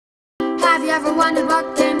Have you ever wondered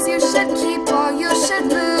what games you should keep or you should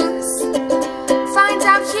lose? Find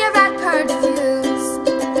out here at Purge Reviews.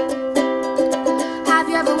 Have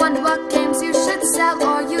you ever wondered what games you should sell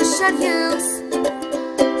or you should use?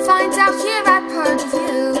 Find out here at Purge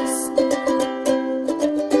Reviews.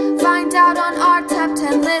 Find out on our top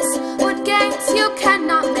 10 list what games you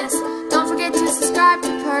cannot miss. Don't forget to subscribe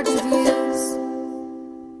to Purge Reviews.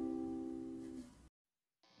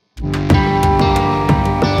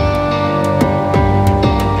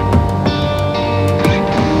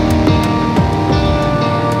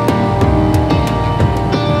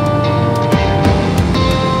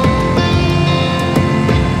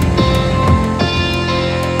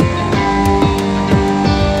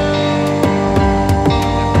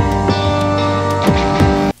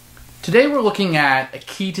 Today we're looking at A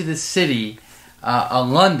Key to the City,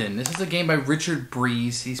 London. This is a game by Richard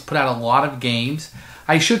Breeze. He's put out a lot of games.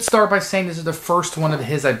 I should start by saying this is the first one of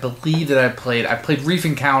his I believe that I played. I played Reef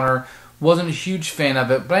Encounter, wasn't a huge fan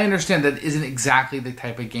of it, but I understand that isn't exactly the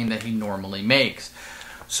type of game that he normally makes.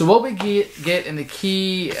 So what we get in The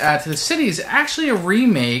Key to the City is actually a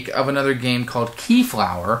remake of another game called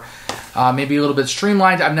Keyflower. Maybe a little bit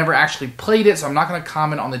streamlined. I've never actually played it, so I'm not going to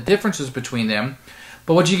comment on the differences between them.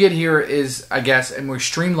 But what you get here is, I guess, a more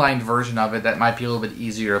streamlined version of it that might be a little bit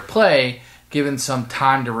easier to play, given some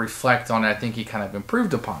time to reflect on it. I think he kind of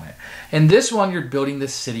improved upon it. In this one, you're building the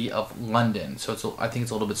city of London. So I think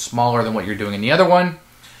it's a little bit smaller than what you're doing in the other one.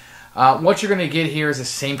 What you're going to get here is the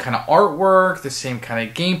same kind of artwork, the same kind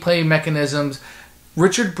of gameplay mechanisms.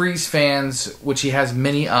 Richard Breeze fans, which he has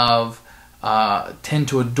many of, tend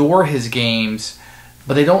to adore his games,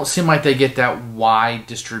 but they don't seem like they get that wide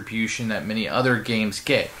distribution that many other games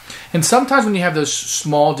get. And sometimes when you have those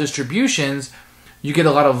small distributions, you get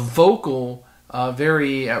a lot of vocal,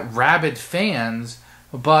 very rabid fans,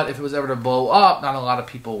 but if it was ever to blow up, not a lot of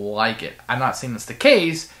people will like it. I'm not saying that's the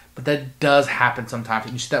case, but that does happen sometimes.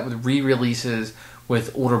 And you see that with re-releases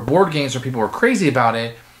with older board games where people are crazy about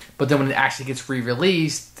it, but then when it actually gets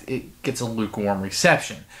re-released, it gets a lukewarm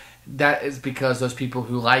reception. That is because those people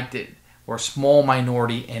who liked it or a small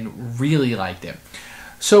minority and really liked it.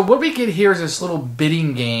 So what we get here is this little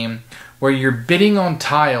bidding game where you're bidding on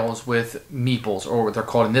tiles with meeples, or what they're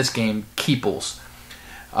called in this game, keeples.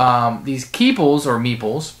 These keeples or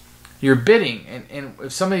meeples, you're bidding, and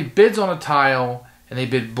if somebody bids on a tile and they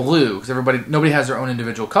bid blue, because nobody has their own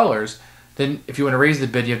individual colors, then if you want to raise the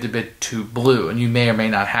bid, you have to bid to blue, and you may or may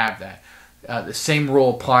not have that. The same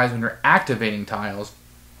rule applies when you're activating tiles.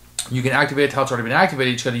 You can activate a tile that's already been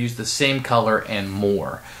activated. You just got to use the same color and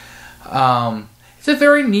more. It's a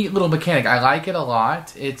very neat little mechanic. I like it a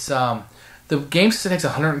lot. It's the game says it takes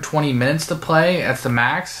 120 minutes to play. That's the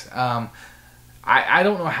max. I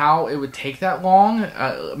don't know how it would take that long.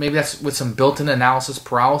 Maybe that's with some built-in analysis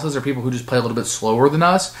paralysis or people who just play a little bit slower than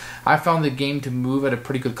us. I found the game to move at a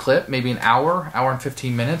pretty good clip, maybe an hour and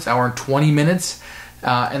 15 minutes, hour and 20 minutes.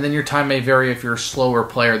 And then your time may vary if you're a slower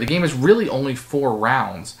player. The game is really only 4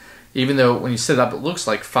 rounds. Even though when you set it up, it looks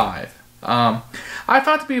like 5. I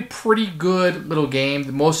found it to be a pretty good little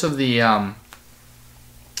game. Most of the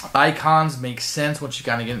icons make sense once you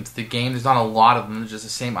kind of get into the game. There's not a lot of them. They're just the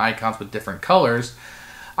same icons with different colors.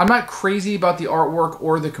 I'm not crazy about the artwork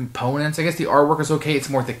or the components. I guess the artwork is okay. It's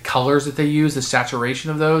more the colors that they use, the saturation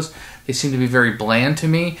of those. They seem to be very bland to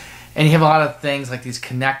me. And you have a lot of things like these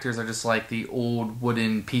connectors are just like the old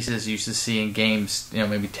wooden pieces you used to see in games,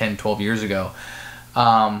 maybe 10, 12 years ago.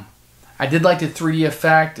 I did like the 3D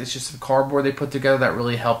effect. It's just some cardboard they put together that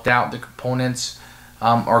really helped out. The components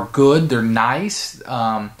are good. They're nice.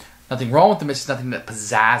 Nothing wrong with them. It's nothing that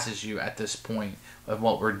pizzazzes you at this point of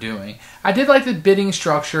what we're doing. I did like the bidding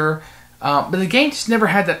structure, but the game just never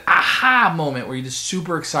had that aha moment where you're just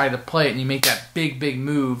super excited to play it and you make that big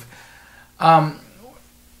move.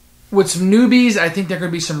 With some newbies, I think there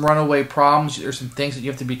could be some runaway problems. There's some things that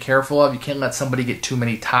you have to be careful of. You can't let somebody get too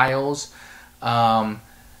many tiles.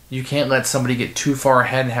 You can't let somebody get too far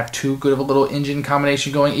ahead and have too good of a little engine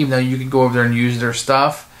combination going, even though you can go over there and use their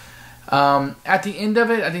stuff. At the end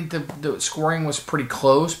of it, I think the scoring was pretty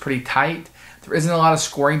close, pretty tight. There isn't a lot of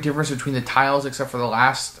scoring difference between the tiles except for the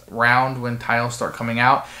last round when tiles start coming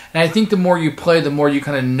out. And I think the more you play, the more you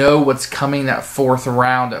kind of know what's coming that 4th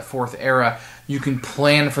round, that 4th era. You can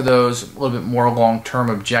plan for those a little bit more long-term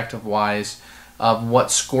objective-wise of what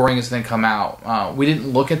scoring is going to come out. We didn't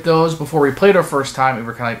look at those before we played our first time. We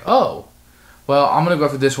were kind of like, oh, well, I'm going to go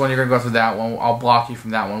through this one, you're going to go through that one, I'll block you from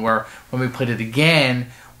that one. Where when we played it again,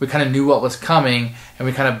 we kind of knew what was coming, and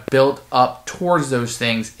we kind of built up towards those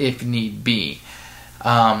things if need be.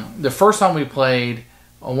 The first time we played,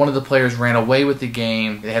 one of the players ran away with the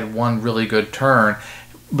game. They had one really good turn.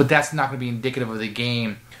 but that's not going to be indicative of the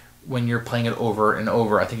game when you're playing it over and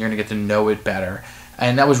over. I think you're going to get to know it better.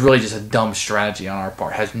 And that was really just a dumb strategy on our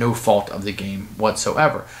part. It has no fault of the game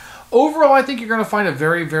whatsoever. Overall, I think you're going to find a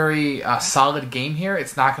very, very solid game here.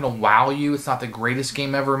 It's not going to wow you. It's not the greatest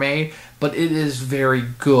game ever made, but it is very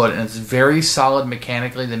good, and it's very solid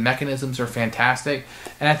mechanically. The mechanisms are fantastic,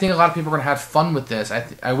 and I think a lot of people are going to have fun with this.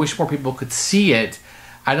 I wish more people could see it.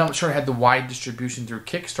 I'm not sure it had the wide distribution through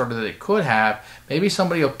Kickstarter that it could have. Maybe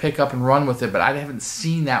somebody will pick up and run with it, but I haven't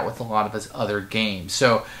seen that with a lot of his other games.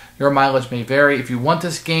 So your mileage may vary. If you want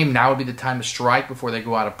this game, now would be the time to strike before they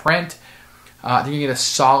go out of print. I think you get a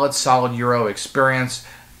solid Euro experience.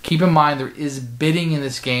 Keep in mind there is bidding in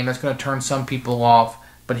this game. That's going to turn some people off,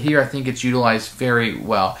 but here I think it's utilized very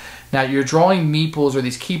well. Now you're drawing meeples or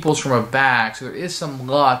these keeples from a bag, so there is some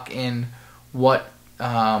luck in what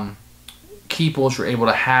keeples you're able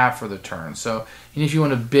to have for the turn. So if you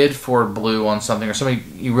want to bid for blue on something, or somebody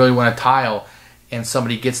you really want a tile, and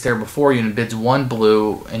somebody gets there before you and bids 1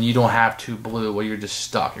 blue, and you don't have 2 blue, well, you're just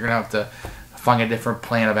stuck. You're going to have to find a different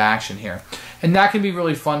plan of action here. And that can be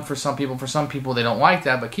really fun for some people. For some people, they don't like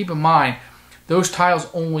that. But keep in mind, those tiles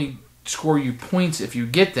only score you points if you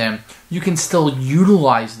get them. You can still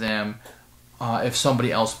utilize them if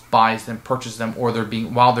somebody else buys them, purchases them, or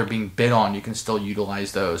while they're being bid on. You can still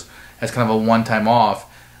utilize those as kind of a one-time off.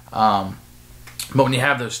 But when you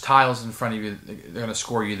have those tiles in front of you, they're going to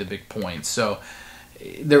score you the big points. So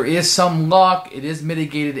there is some luck. It is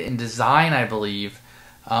mitigated in design, I believe.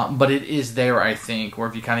 But it is there, I think, where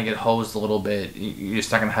if you kind of get hosed a little bit, you're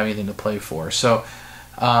just not going to have anything to play for. So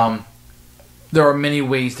there are many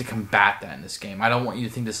ways to combat that in this game. I don't want you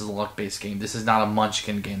to think this is a luck-based game. This is not a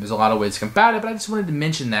Munchkin game. There's a lot of ways to combat it, but I just wanted to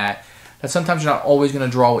mention that sometimes you're not always going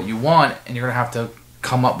to draw what you want, and you're going to have to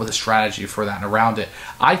come up with a strategy for that and around it.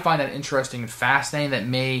 I find that interesting and fascinating. That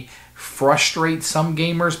may frustrate some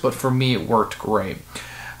gamers, but for me it worked great.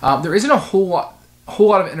 There isn't a whole lot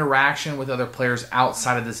of interaction with other players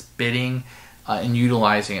outside of this bidding and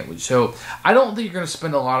utilizing it. So I don't think you're going to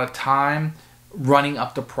spend a lot of time running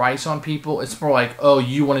up the price on people. It's more like, oh,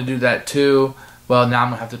 you want to do that too? Well, now I'm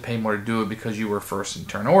going to have to pay more to do it because you were first in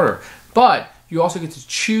turn order. But you also get to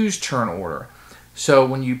choose turn order. So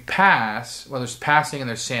when you pass, well, there's passing and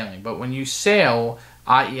there's sailing. But when you sail,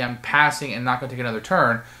 i.e. I'm passing and not going to take another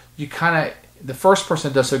turn, you kind of, the first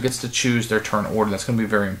person that does so gets to choose their turn order. That's going to be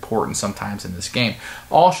very important sometimes in this game.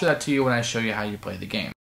 I'll show that to you when I show you how you play the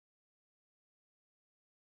game.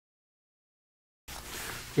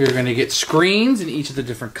 You're going to get screens in each of the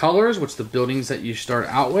different colors, which the buildings that you start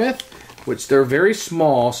out with, which they're very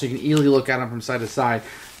small, so you can easily look at them from side to side.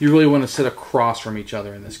 You really want to sit across from each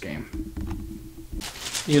other in this game.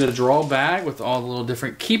 You get a draw bag with all the little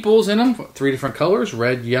different keeples in them, 3 different colors,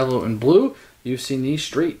 red, yellow, and blue. You've seen these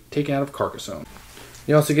straight taken out of Carcassonne.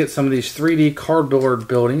 You also get some of these 3D cardboard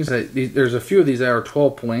buildings. There's a few of these that are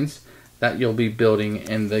 12 points that you'll be building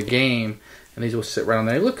in the game. And these will sit right on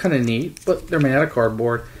there. They look kind of neat, but they're made out of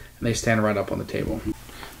cardboard, and they stand right up on the table.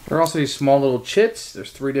 There are also these small little chits.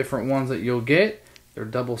 There's 3 different ones that you'll get. They're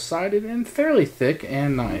double-sided and fairly thick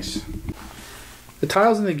and nice. The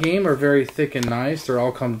tiles in the game are very thick and nice. They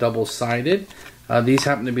all come double-sided. These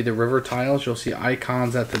happen to be the river tiles. You'll see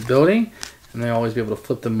icons at the building, and they always be able to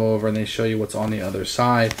flip them over, and they show you what's on the other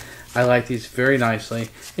side. I like these very nicely,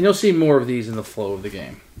 and you'll see more of these in the flow of the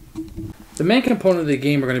game. The main component of the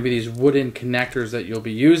game are going to be these wooden connectors that you'll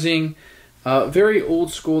be using. Very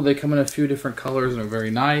old school. They come in a few different colors and are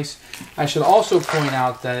very nice. I should also point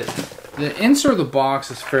out that the insert of the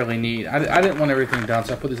box is fairly neat. I didn't want everything done,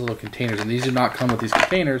 so I put these little containers in. These do not come with these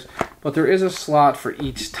containers, but there is a slot for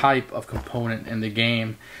each type of component in the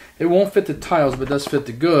game. It won't fit the tiles, but it does fit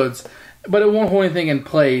the goods, but it won't hold anything in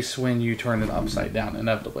place when you turn it upside down,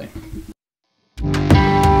 inevitably.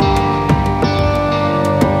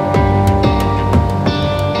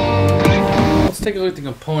 Let's take a look at the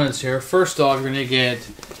components here. First off, you're going to get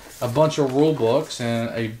a bunch of rule books and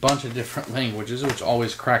a bunch of different languages, which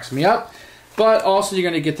always cracks me up. But also you're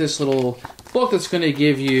going to get this little book that's going to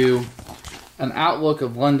give you an outlook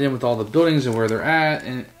of London with all the buildings and where they're at,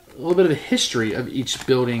 and a little bit of a history of each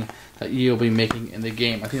building that you'll be making in the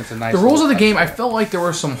game. I think that's a nice. The rules of the game, I felt like there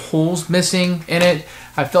were some holes missing in it.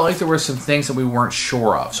 I felt like there were some things that we weren't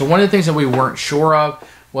sure of. So one of the things that we weren't sure of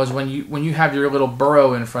was when you have your little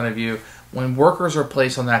burrow in front of you, when workers are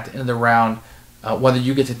placed on that at the end of the round, whether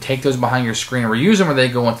you get to take those behind your screen and reuse them or they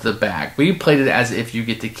go into the bag. We played it as if you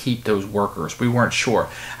get to keep those workers. We weren't sure.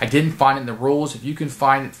 I didn't find it in the rules. If you can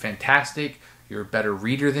find it, fantastic. You're a better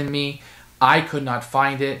reader than me. I could not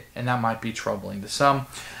find it, and that might be troubling to some.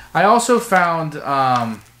 I also found,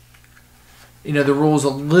 the rules a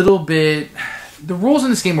little bit the rules in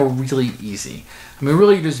this game are really easy. I mean,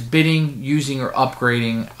 really just bidding, using, or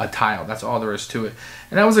upgrading a tile. That's all there is to it.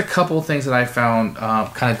 And that was a couple of things that I found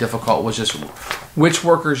kind of difficult, was just which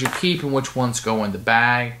workers you keep and which ones go in the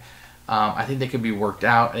bag. I think they could be worked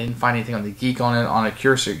out. I didn't find anything on the Geek on it. On a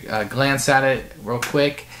cursory glance at it real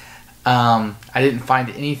quick, I didn't find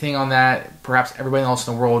anything on that. Perhaps everybody else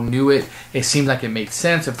in the world knew it. It seemed like it made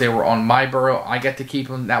sense. If they were on my borough, I get to keep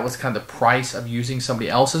them. That was kind of the price of using somebody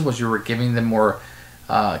else's, was you were giving them more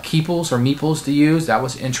keeples or meeples to use. That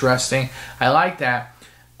was interesting. I like that.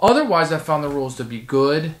 Otherwise, I found the rules to be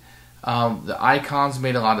good. The icons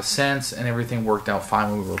made a lot of sense, and everything worked out fine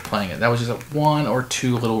when we were playing it. That was just one or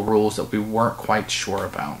two little rules that we weren't quite sure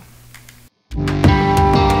about.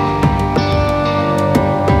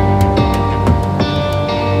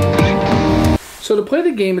 So to play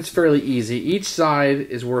the game, it's fairly easy. Each side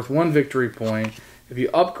is worth 1 victory point. If you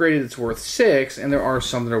upgrade it, it's worth 6, and there are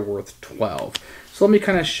some that are worth 12. So let me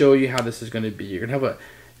kind of show you how this is going to be. You're going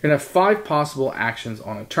to have 5 possible actions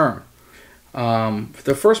on a turn.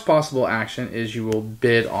 The first possible action is you will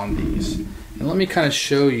bid on these. And let me kind of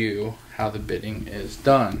show you how the bidding is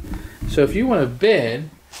done. So if you want to bid,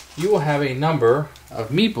 you will have a number of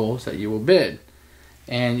meeples that you will bid.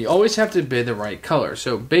 And you always have to bid the right color.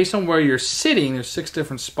 So based on where you're sitting, there's 6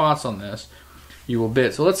 different spots on this, you will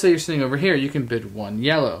bid. So let's say you're sitting over here, you can bid 1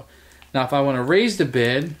 yellow. Now if I want to raise the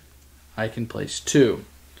bid, I can place 2.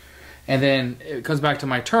 And then it comes back to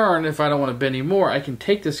my turn. If I don't want to bid anymore, I can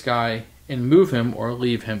take this guy and move him or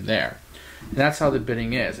leave him there. And that's how the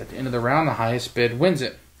bidding is. At the end of the round, the highest bid wins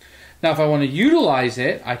it. Now if I want to utilize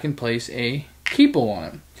it, I can place a keeple on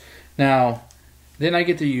him. Now then I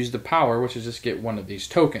get to use the power, which is just get 1 of these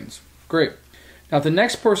tokens. Great. Now if the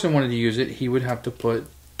next person wanted to use it, he would have to put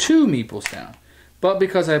 2 meeples down. But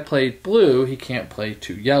because I played blue, he can't play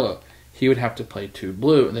 2 yellow. He would have to play 2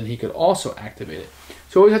 blue, and then he could also activate it.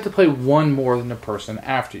 So you always have to play 1 more than the person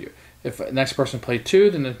after you. If the next person played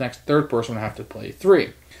 2, then the next third person would have to play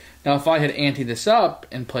 3. Now if I had anteed this up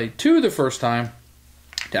and played 2 the first time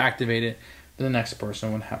to activate it, then the next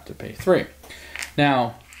person would have to pay 3.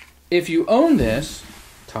 Now, if you own this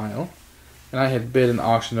tile, and I had bid an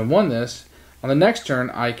auction and won this, on the next turn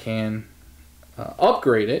I can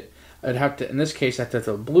upgrade it. I'd have to, in this case, I have to have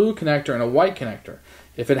a blue connector and a white connector.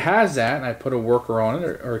 If it has that, and I put a worker on it,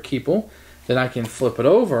 or a keeple, then I can flip it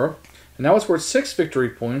over. And now it's worth 6 victory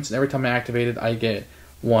points, and every time I activate it, I get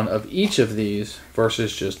 1 of each of these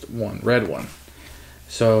versus just 1 red one.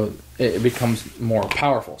 So it becomes more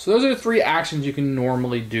powerful. So those are the 3 actions you can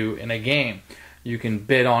normally do in a game. You can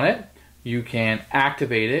bid on it, you can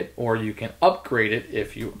activate it, or you can upgrade it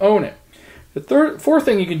if you own it. The fourth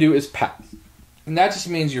thing you can do is pass. And that just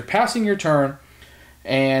means you're passing your turn,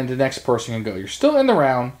 and the next person can go. You're still in the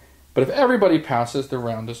round, but if everybody passes, the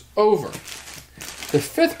round is over. The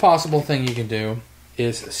 5th possible thing you can do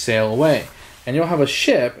is sail away. And you'll have a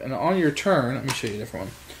ship, and on your turn, let me show you a different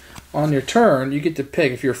one. On your turn, you get to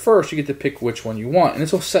pick, if you're first, you get to pick which one you want. And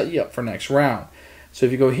this will set you up for next round. So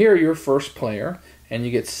if you go here, you're first player, and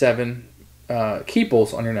you get 7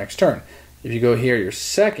 keeples on your next turn. If you go here, you're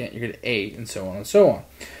second, you get 8, and so on and so on.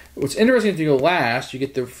 What's interesting, if you go last, you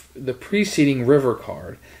get the preceding river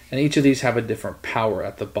card, and each of these have a different power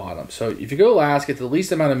at the bottom. So if you go last, get the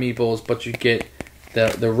least amount of meeples, but you get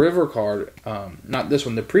the river card, not this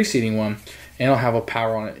one, the preceding one, and it'll have a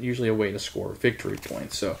power on it, usually a way to score victory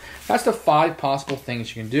points. So that's the 5 possible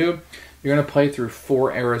things you can do. You're going to play through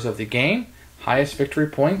 4 eras of the game. Highest victory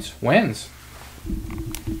points wins.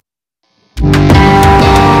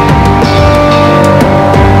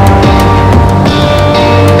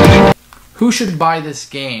 Who should buy this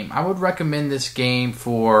game? I would recommend this game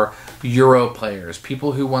for Euro players,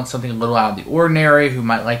 people who want something a little out of the ordinary, who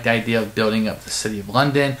might like the idea of building up the city of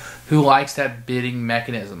London, who likes that bidding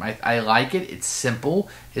mechanism. I like it. It's simple.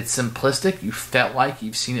 It's simplistic. You felt like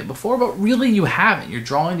you've seen it before, but really you haven't. You're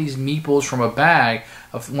drawing these meeples from a bag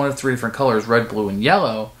of 1 of 3 different colors, red, blue, and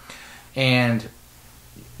yellow, and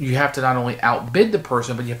you have to not only outbid the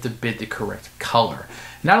person, but you have to bid the correct color.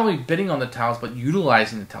 Not only bidding on the tiles, but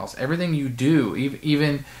utilizing the tiles. Everything you do,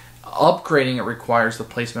 even upgrading it, requires the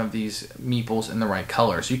placement of these meeples in the right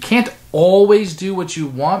colors. You can't always do what you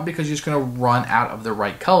want because you're just going to run out of the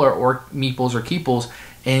right color or meeples or keeples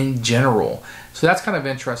in general. So that's kind of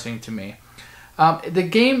interesting to me. The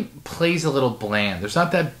game plays a little bland. There's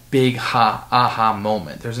not that big aha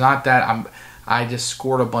moment. There's not that I just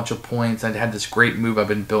scored a bunch of points. I had this great move I've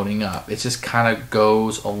been building up. It just kind of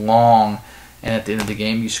goes along, and at the end of the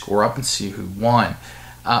game, you score up and see who won.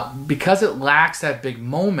 Because it lacks that big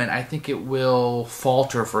moment, I think it will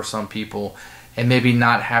falter for some people and maybe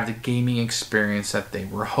not have the gaming experience that they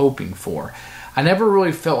were hoping for. I never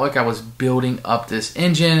really felt like I was building up this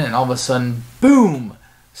engine, and all of a sudden, boom,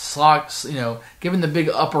 given the big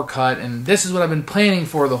uppercut, and this is what I've been planning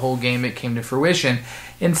for the whole game. It came to fruition.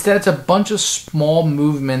 Instead, it's a bunch of small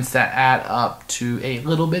movements that add up to a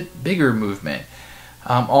little bit bigger movement.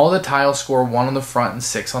 All the tiles score 1 on the front and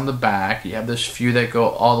 6 on the back. You have this few that go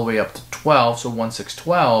all the way up to 12, so 1, 6,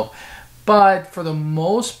 12. But for the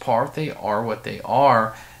most part, they are what they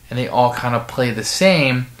are, and they all kind of play the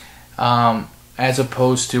same, as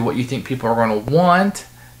opposed to what you think people are going to want,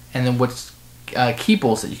 and then what's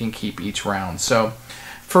keepables that you can keep each round. So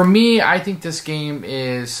for me, I think this game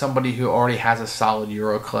is somebody who already has a solid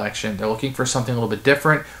Euro collection. They're looking for something a little bit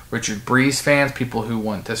different. Richard Breeze fans, people who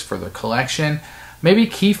want this for their collection. Maybe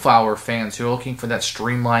Keyflower fans who are looking for that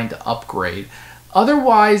streamlined upgrade.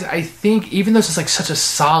 Otherwise, I think even though this is like such a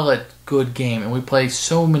solid, good game, and we play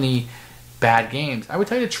so many bad games, I would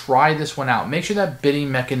tell you to try this one out. Make sure that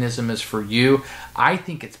bidding mechanism is for you. I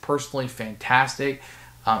think it's personally fantastic.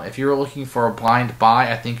 If you're looking for a blind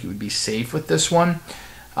buy, I think you would be safe with this one.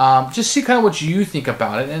 Just see kind of what you think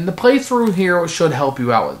about it, and the playthrough here should help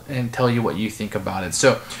you out and tell you what you think about it.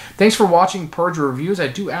 So thanks for watching Purge Reviews. I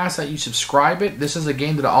do ask that you subscribe it. This is a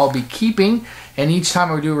game that I'll be keeping, and each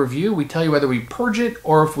time we do a review, we tell you whether we purge it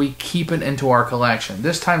or if we keep it into our collection.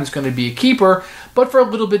 This time it's going to be a keeper, but for a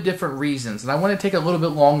little bit different reasons. And I want to take a little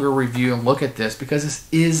bit longer review and look at this because this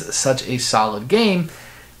is such a solid game,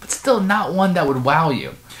 but still not one that would wow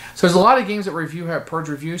you. So there's a lot of games that we review here at Purge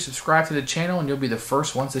Review. Subscribe to the channel and you'll be the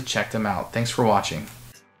first ones to check them out. Thanks for watching.